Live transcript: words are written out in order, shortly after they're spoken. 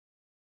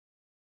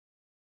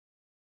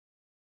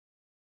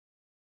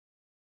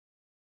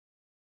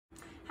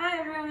Hi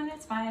everyone,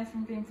 it's Maya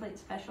from Green Plate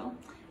Special,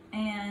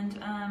 and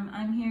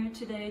I'm here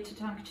today to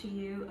talk to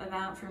you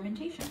about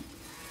fermentation,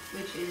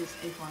 which is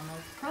a form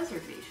of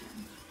preservation.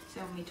 So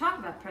when we talk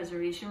about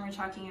preservation, we're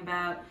talking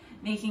about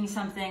making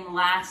something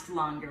last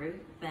longer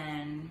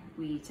than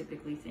we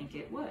typically think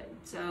it would.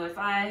 So if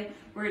I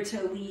were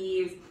to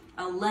leave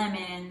a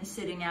lemon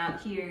sitting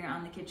out here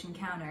on the kitchen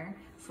counter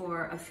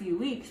for a few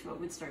weeks, what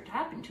would start to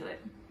happen to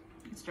it?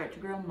 It would start to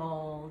grow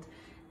mold,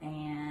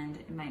 and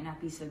it might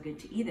not be so good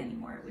to eat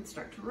anymore. It would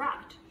start to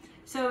rot.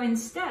 So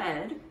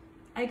instead,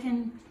 I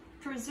can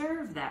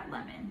preserve that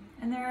lemon.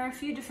 And there are a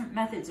few different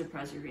methods of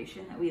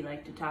preservation that we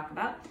like to talk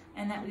about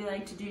and that we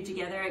like to do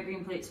together at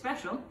Green Plate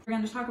Special. We're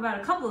going to talk about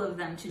a couple of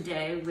them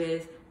today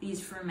with these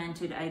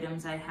fermented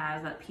items I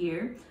have up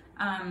here.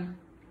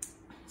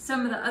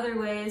 Some of the other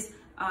ways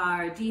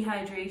are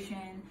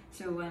dehydration.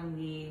 So when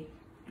we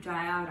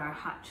dry out our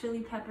hot chili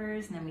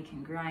peppers, and then we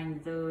can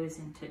grind those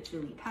into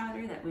chili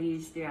powder that we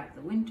use throughout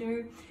the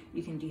winter.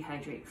 You can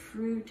dehydrate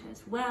fruit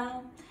as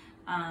well.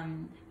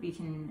 We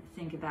can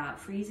think about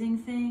freezing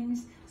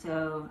things.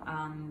 So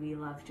we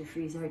love to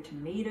freeze our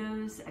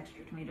tomatoes,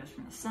 extra tomatoes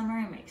from the summer,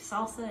 and make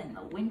salsa in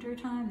the winter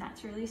time.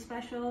 That's really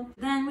special.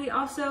 Then we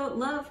also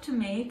love to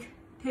make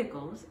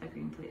pickles at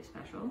Green Plate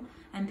Special,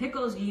 and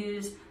pickles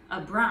use a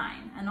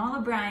brine, and all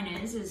a brine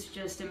is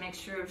just a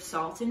mixture of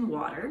salt and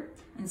water.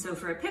 And so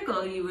for a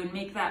pickle, you would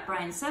make that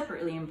brine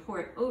separately and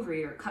pour it over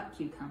your cut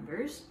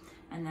cucumbers,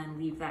 and then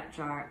leave that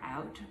jar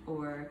out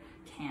or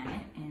can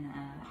it in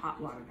a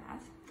hot water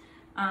bath.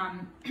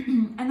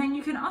 And then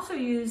you can also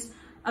use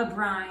a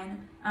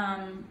brine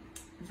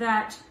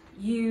that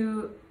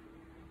you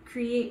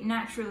create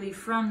naturally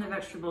from the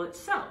vegetable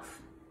itself.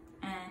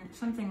 And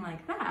something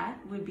like that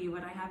would be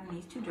what I have in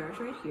these two jars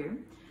right here.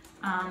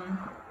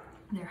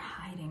 They're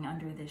hiding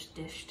under this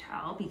dish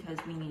towel because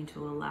we need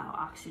to allow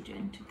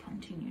oxygen to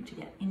continue to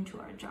get into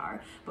our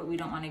jar, but we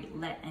don't want to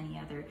let any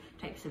other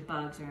types of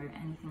bugs or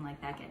anything like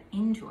that get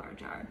into our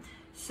jar.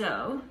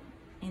 So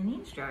in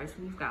these jars,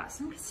 we've got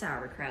some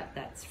sauerkraut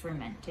that's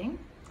fermenting.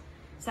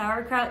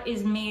 Sauerkraut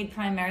is made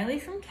primarily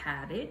from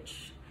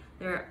cabbage.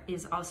 There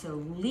is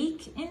also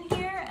leek in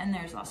here, and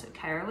there's also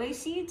caraway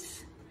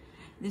seeds.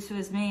 This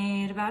was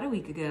made about a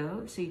week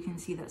ago, so you can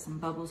see that some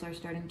bubbles are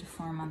starting to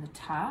form on the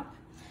top.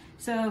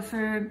 So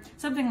for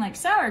something like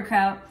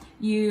sauerkraut,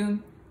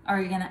 you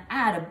are gonna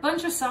add a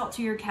bunch of salt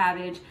to your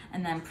cabbage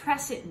and then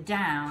press it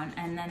down,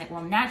 and then it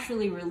will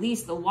naturally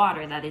release the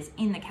water that is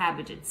in the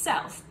cabbage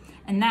itself.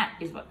 And that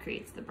is what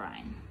creates the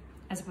brine,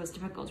 as opposed to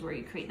pickles where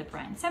you create the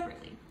brine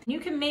separately. You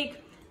can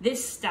make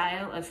this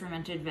style of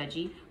fermented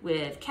veggie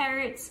with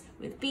carrots,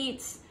 with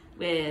beets,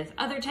 with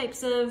other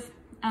types of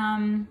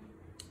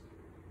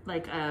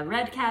like a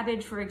red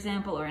cabbage, for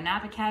example, or a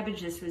Napa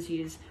cabbage.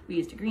 We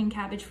used a green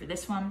cabbage for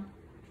this one.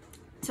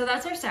 So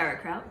that's our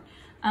sauerkraut.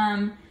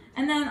 And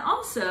then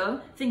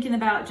also thinking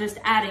about just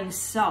adding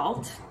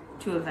salt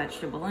to a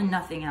vegetable and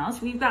nothing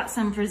else, we've got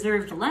some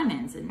preserved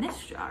lemons in this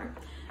jar.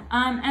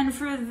 And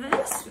for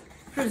this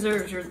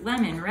preserved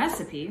lemon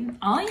recipe,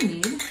 all you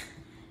need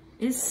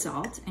is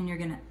salt, and you're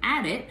gonna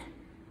add it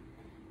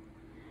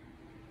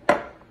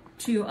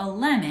to a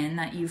lemon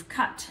that you've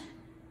cut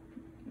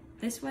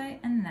this way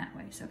and that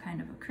way. So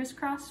kind of a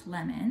crisscross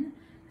lemon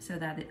so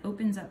that it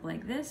opens up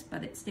like this,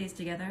 but it stays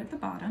together at the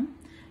bottom.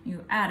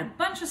 You add a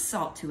bunch of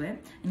salt to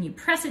it and you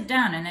press it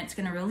down, and it's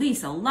gonna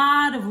release a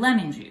lot of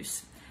lemon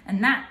juice.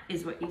 And that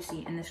is what you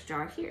see in this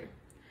jar here.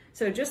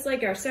 So just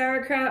like our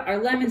sauerkraut,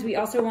 our lemons, we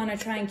also wanna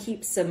try and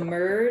keep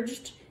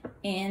submerged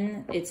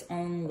in its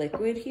own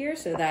liquid here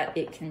so that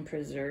it can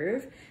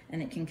preserve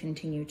and it can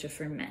continue to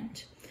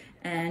ferment.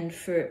 And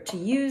to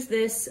use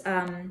this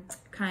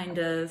kind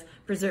of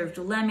preserved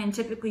lemon,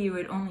 typically you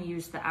would only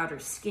use the outer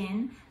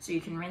skin, so you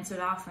can rinse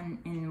it off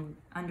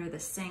under the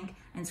sink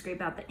and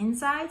scrape out the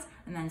insides,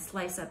 and then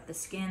slice up the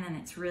skin, and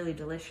it's really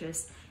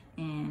delicious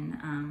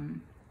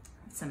in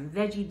some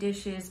veggie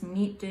dishes,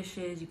 meat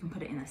dishes. You can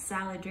put it in a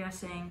salad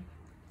dressing,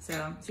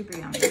 so super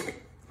yummy.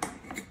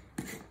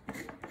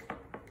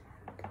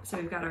 So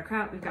we've got our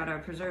kraut, we've got our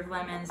preserved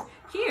lemons.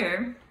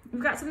 Here,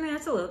 we've got something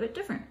that's a little bit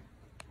different.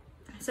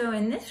 So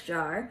in this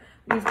jar,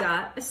 we've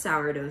got a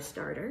sourdough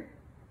starter.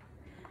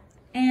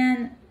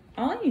 And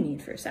all you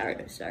need for a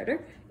sourdough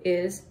starter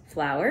is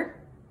flour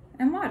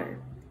and water,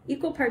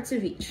 equal parts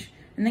of each.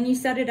 And then you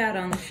set it out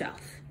on the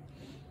shelf.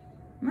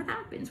 What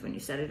happens when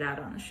you set it out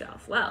on the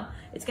shelf? Well,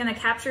 it's gonna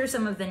capture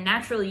some of the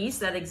natural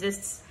yeast that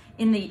exists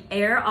in the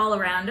air all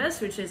around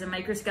us, which is a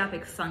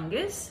microscopic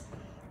fungus.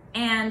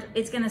 And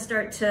it's gonna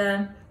start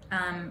to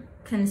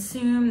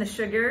consume the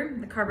sugar,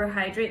 the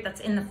carbohydrate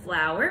that's in the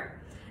flour.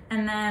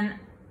 And then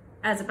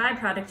as a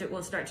byproduct, it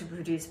will start to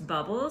produce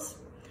bubbles,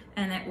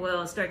 and it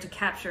will start to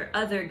capture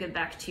other good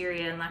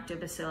bacteria and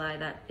lactobacilli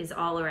that is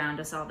all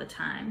around us all the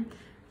time.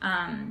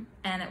 And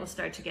it will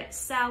start to get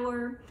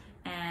sour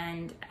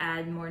and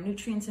add more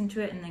nutrients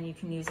into it, and then you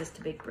can use this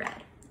to bake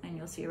bread. And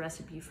you'll see a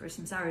recipe for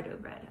some sourdough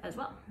bread as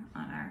well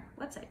on our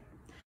website.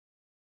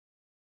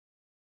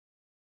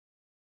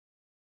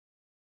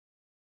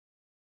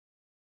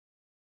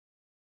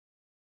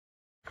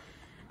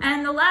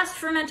 And the last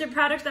fermented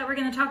product that we're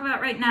going to talk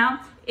about right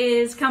now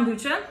is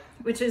kombucha,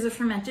 which is a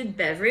fermented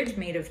beverage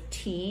made of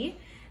tea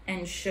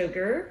and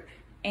sugar.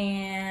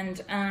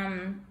 And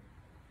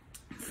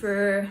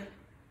for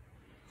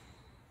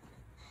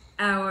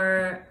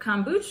our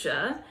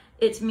kombucha,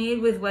 it's made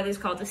with what is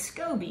called a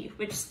SCOBY,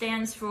 which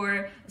stands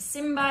for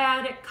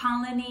Symbiotic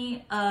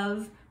Colony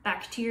of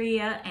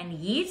Bacteria and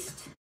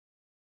Yeast.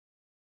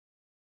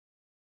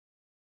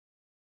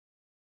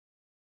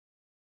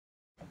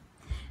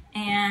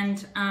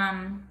 And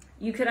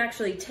you could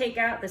actually take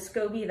out the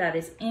SCOBY that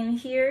is in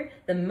here.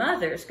 The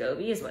mother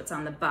SCOBY is what's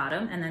on the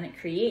bottom, and then it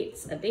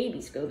creates a baby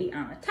SCOBY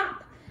on the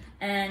top.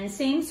 And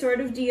same sort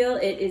of deal,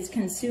 it is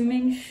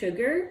consuming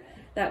sugar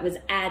that was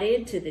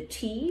added to the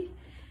tea,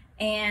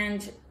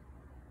 and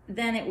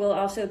then it will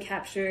also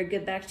capture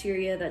good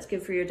bacteria that's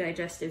good for your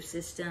digestive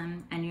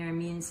system and your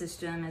immune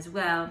system as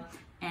well.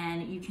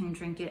 And you can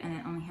drink it, and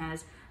it only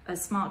has a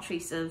small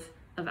trace of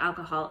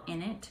alcohol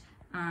in it.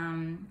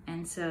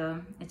 And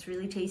so it's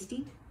really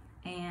tasty.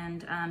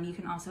 And you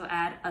can also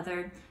add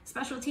other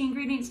specialty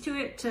ingredients to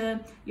it to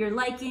your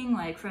liking,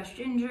 like fresh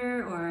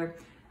ginger, or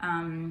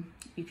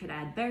you could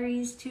add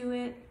berries to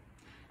it.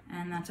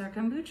 And that's our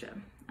kombucha.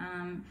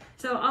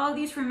 So all of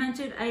these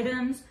fermented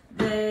items,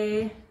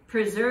 they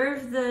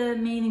preserve the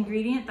main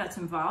ingredient that's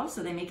involved,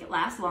 so they make it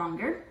last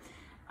longer.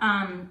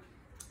 And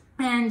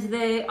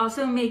they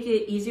also make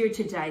it easier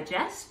to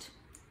digest,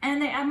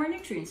 and they add more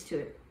nutrients to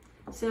it.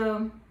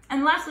 So,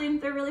 and lastly,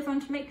 they're really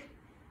fun to make.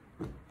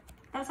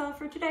 That's all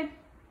for today.